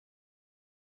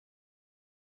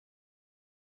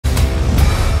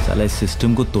साला इस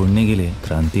सिस्टम को तोड़ने के लिए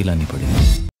क्रांति लानी पड़ेगी।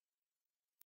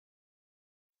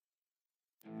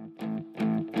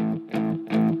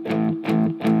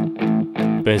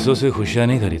 पैसों से खुशियां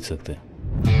नहीं खरीद सकते।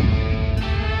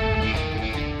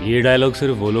 ये डायलॉग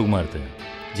सिर्फ वो लोग मारते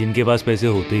हैं जिनके पास पैसे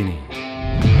होते ही नहीं।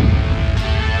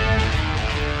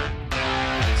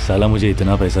 साला मुझे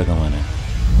इतना पैसा कमाना है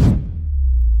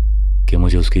कि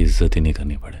मुझे उसकी इज्जत ही नहीं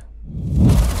करनी पड़े।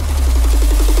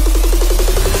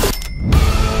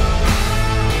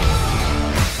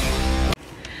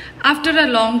 After a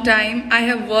long time, I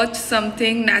have watched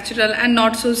something natural and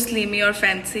not so slimy or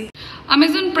fancy.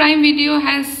 Amazon Prime Video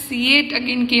has yet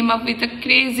again came up with a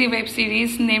crazy web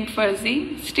series named Farzi,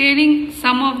 starring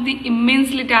some of the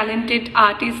immensely talented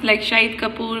artists like Shahid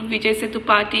Kapoor, Vijay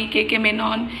Sethupathi, KK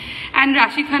Menon and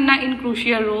Rashi Khanna in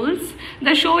crucial roles.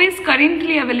 The show is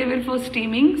currently available for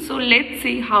streaming, so let's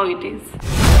see how it is.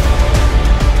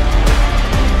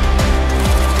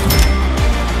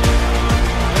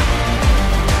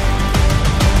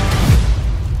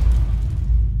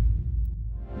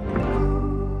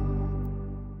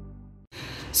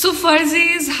 So Farzi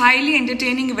is highly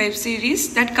entertaining web series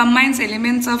that combines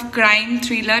elements of crime,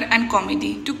 thriller and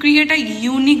comedy to create a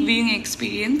unique viewing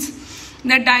experience.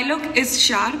 The dialogue is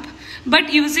sharp,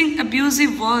 but using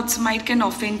abusive words might can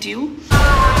offend you.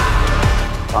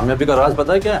 कामयाबी का राज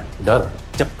पता है क्या? डर।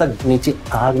 जब तक नीचे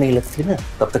आग नहीं लगती ना,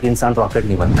 तब तक इंसान रॉकेट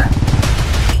नहीं बनता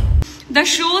है। The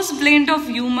show's blend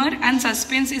of humor and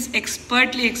suspense is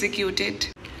expertly executed.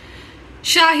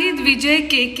 Shahid, Vijay,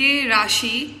 KK,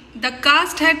 Rashi. The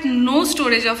cast had no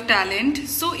storage of talent,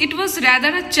 so it was rather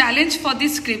a challenge for the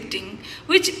scripting,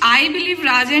 which I believe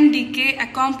Raj and DK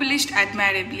accomplished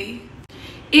admirably.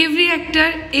 Every actor,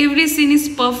 every scene is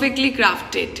perfectly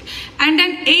crafted and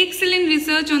an excellent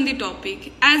research on the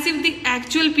topic, as if the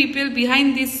actual people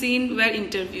behind this scene were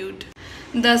interviewed.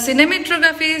 The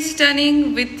cinematography is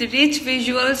stunning with rich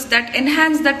visuals that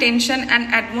enhance the tension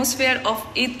and atmosphere of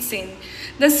each scene.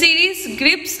 The series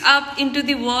grips up into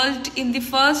the world in the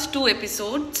first 2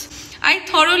 episodes. I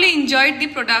thoroughly enjoyed the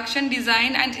production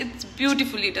design and it's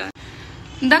beautifully done.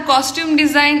 The costume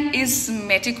design is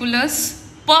meticulous,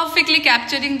 perfectly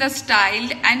capturing the style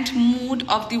and mood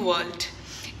of the world.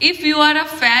 If you are a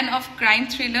fan of crime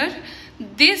thriller,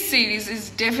 this series is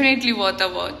definitely worth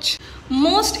a watch.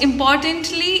 Most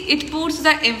importantly, it puts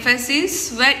the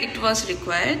emphasis where it was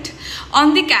required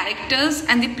on the characters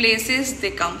and the places they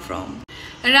come from.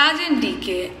 Raj and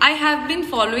DK, I have been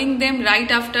following them right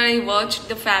after I watched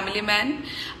The Family Man.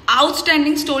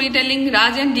 Outstanding storytelling.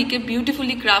 Raj and DK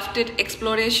beautifully crafted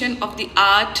exploration of the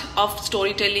art of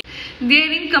storytelling. They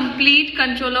are in complete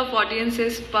control of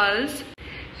audience's pulse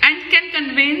and can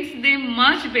convince them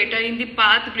much better in the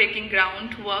path-breaking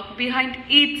groundwork behind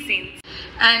each scene.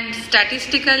 And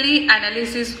statistically,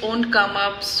 analysis won't come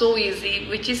up so easy,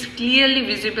 which is clearly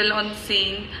visible on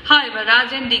scene. However,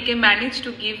 Raj and DK managed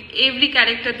to give every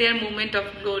character their moment of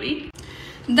glory.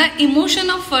 The emotion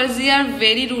of Farzi are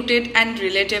very rooted and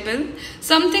relatable,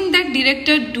 something that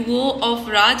director duo of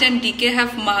Raj and DK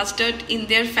have mastered in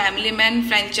their Family Man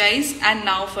franchise and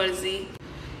now Farzi.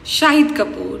 Shahid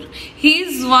Kapoor. He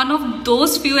is one of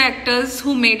those few actors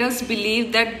who made us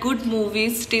believe that good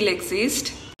movies still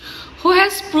exist, who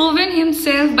has proven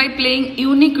himself by playing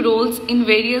unique roles in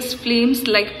various films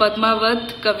like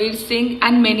Padmavat, Kabir Singh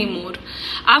and many more.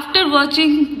 After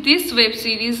watching this web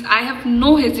series, I have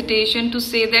no hesitation to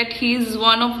say that he is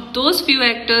one of those few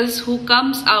actors who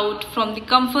comes out from the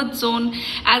comfort zone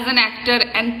as an actor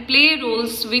and play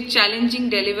roles with challenging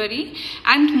delivery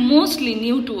and mostly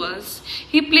new to us.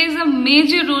 He plays a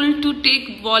major role to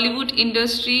take Bollywood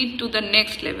industry to the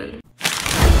next level.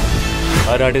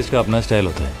 Her artist का अपना style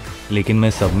होता है, लेकिन मैं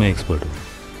सब में expert हूँ,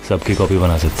 सबकी कॉपी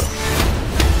बना सकता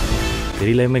हूँ।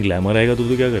 तेरी लाइफ में ग्लैमर आएगा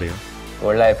तो क्या करेगा?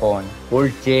 ओल्ड आईफोन,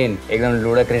 ओल्ड चेन, एकदम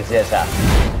लूडाक्रिस जैसा।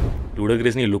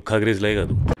 लूडाक्रिस नहीं, लुक्खा क्रिस लाएगा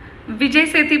तू। Vijay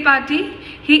Sethupathi,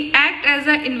 he acted as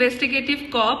an investigative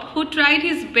cop who tried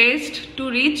his best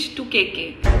to reach to KK.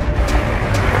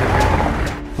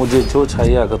 मुझे जो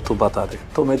चाहिए अगर तू बता दे,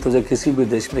 तो मैं तुझे किसी भी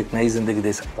देश में एक नई जिंदगी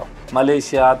दे सकता हूँ।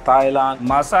 Malaysia, Thailand,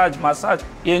 massage,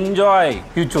 enjoy,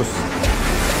 you choose.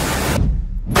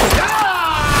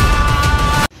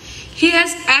 He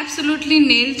has absolutely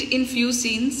nailed in few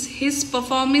scenes. His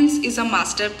performance is a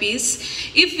masterpiece.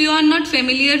 If you are not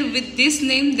familiar with this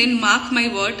name, then mark my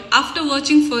word, after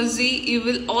watching Farzi, you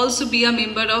will also be a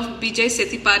member of Vijay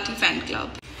Sethupathi fan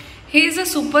club. He is a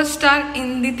superstar in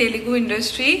the Telugu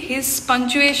industry. His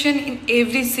punctuation in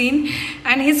every scene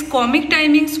and his comic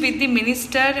timings with the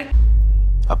minister.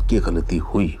 अब की गलती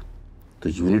हुई तो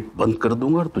unit बंद कर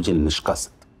दूंगा और तुझे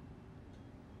निष्कासित।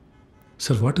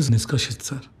 Sir, what is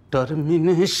niskashit, sir?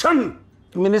 Determination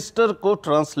minister को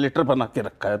ट्रांसलेटर बना के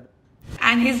रखा है.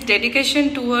 And his dedication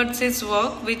towards his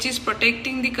work, which is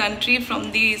protecting the country from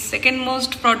the second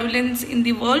most fraudulence in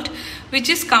the world, which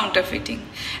is counterfeiting.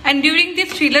 And during the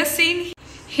thriller scene,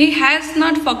 he has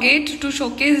not forget to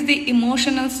showcase the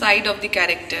emotional side of the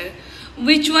character,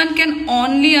 which one can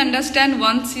only understand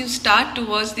once you start to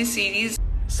watch the series.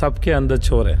 सबके अंदर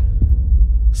चोर है,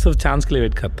 सिर्फ chance के लिए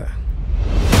wait करता है.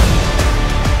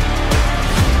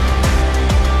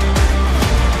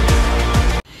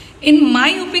 In my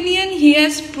opinion, he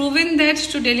has proven that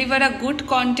to deliver a good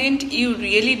content, you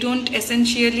really don't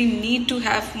essentially need to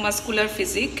have muscular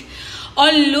physique or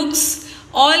looks.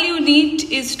 All you need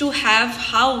is to have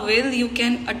how well you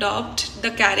can adopt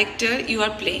the character you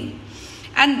are playing.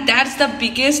 And that's the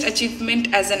biggest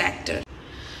achievement as an actor.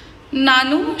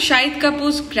 Nanu, Shahid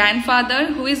Kapoor's grandfather,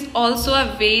 who is also a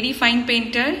very fine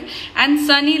painter, and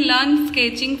Sunny learned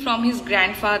sketching from his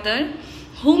grandfather,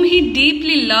 whom he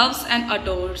deeply loves and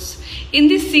adores. In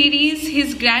this series,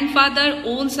 his grandfather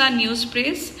owns a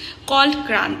newspress called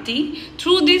Kranti.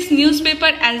 Through this newspaper,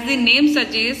 as the name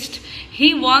suggests,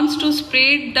 he wants to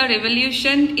spread the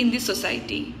revolution in the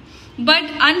society. But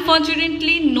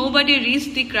unfortunately, nobody reads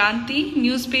the Kranti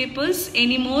newspapers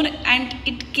anymore, and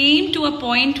it came to a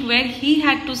point where he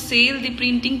had to sell the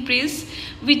printing press,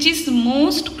 which is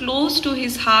most close to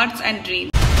his hearts and dreams.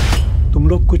 तुम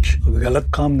लोग कुछ गलत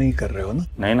काम नहीं कर रहे हो ना?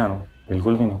 नहीं नानू,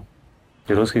 बिल्कुल भी नहीं.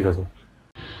 फिरोज की कसम.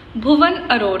 Bhuvan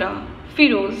Arora,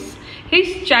 Firoz,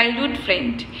 his childhood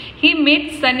friend. He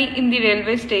met Sunny in the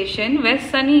railway station, where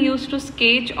Sunny used to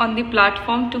sketch on the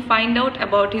platform to find out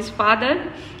about his father,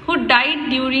 who died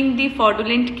during the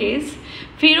fraudulent case.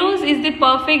 Firoz is the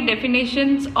perfect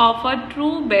definition of a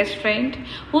true best friend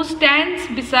who stands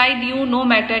beside you no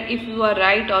matter if you are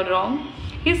right or wrong.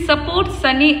 He supports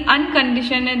Sunny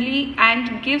unconditionally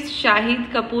and gives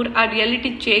Shahid Kapoor a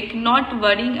reality check, not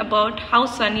worrying about how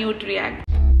Sunny would react.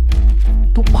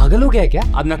 तू पागल हो गया क्या?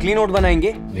 अब नकली note बनाएंगे?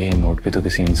 ये note पे तो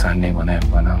किसी इंसान ने बनाया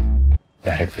हुआ ना,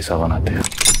 डायरेक्ट पैसा बनाते हैं.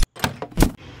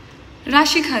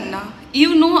 Rashi Khanna,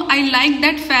 you know, I like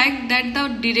that fact that the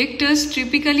directors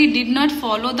typically did not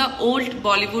follow the old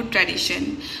Bollywood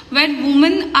tradition, where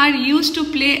women are used to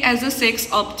play as a sex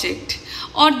object,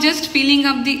 or just filling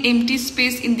up the empty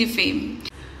space in the frame.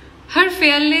 Her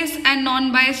fearless and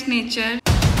non-biased nature.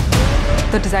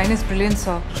 The design is brilliant,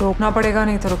 sir. रोकना पड़ेगा,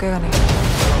 नहीं तो रुकेगा नहीं.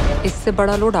 इससे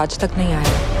बड़ा load आज तक नहीं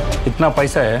आया. इतना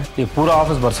पैसा है, ये पूरा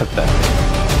ऑफिस भर सकता है.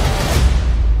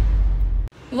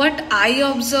 What I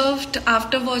observed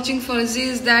after watching Farzi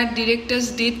is that directors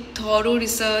did thorough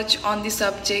research on the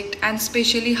subject, and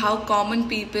especially how common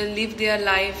people live their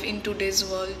life in today's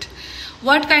world.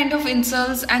 What kind of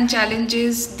insults and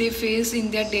challenges they face in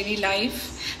their daily life,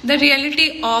 the reality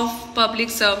of public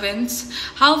servants,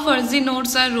 how Farzi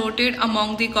notes are rotated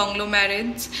among the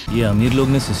conglomerates. ये अमीर लोग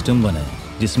ने system बनाया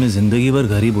जिसमें जिंदगी भर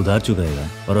गरीब उधार चुकाएगा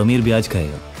और अमीर ब्याज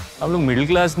खाएगा. हम लोग मिडिल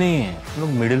क्लास नहीं है, हम लोग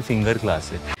मिडिल फिंगर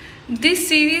क्लास है. This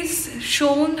series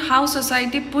shown how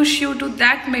society push you to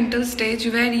that mental stage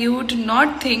where you would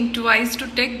not think twice to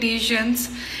take decisions,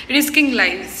 risking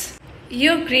lives.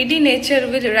 Your greedy nature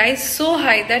will rise so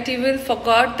high that you will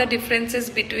forget the differences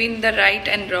between the right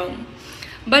and wrong.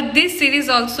 But this series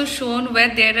also shown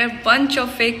where there are a bunch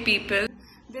of fake people.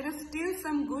 There are still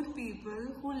some good people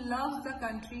who love the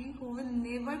country, who will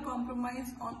never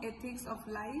compromise on ethics of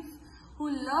life,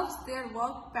 who loves their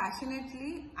work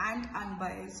passionately and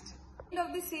unbiased. At the end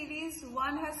of the series,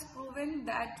 one has proven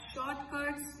that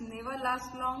shortcuts never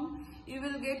last long. You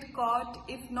will get caught,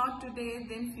 if not today,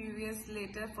 then few years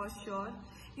later for sure.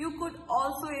 You could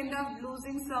also end up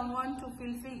losing someone to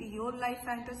fulfill your life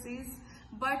fantasies.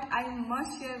 But I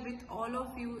must share with all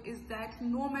of you is that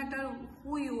no matter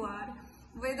who you are,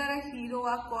 whether a hero,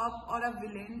 a cop or a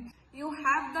villain, you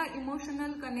have the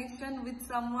emotional connection with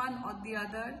someone or the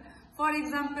other. For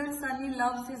example, Sunny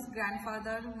loves his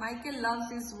grandfather, Michael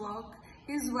loves his work,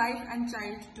 his wife and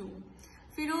child too.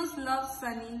 Firoz loves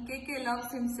Sunny, KK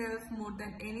loves himself more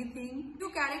than anything. Two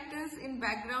characters in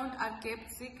background are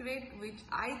kept secret, which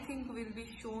I think will be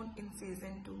shown in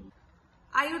season 2.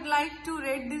 I would like to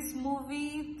rate this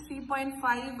movie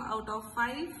 3.5 out of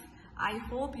 5. I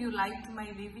hope you liked my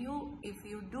review. If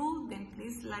you do, then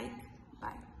please like.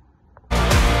 Bye.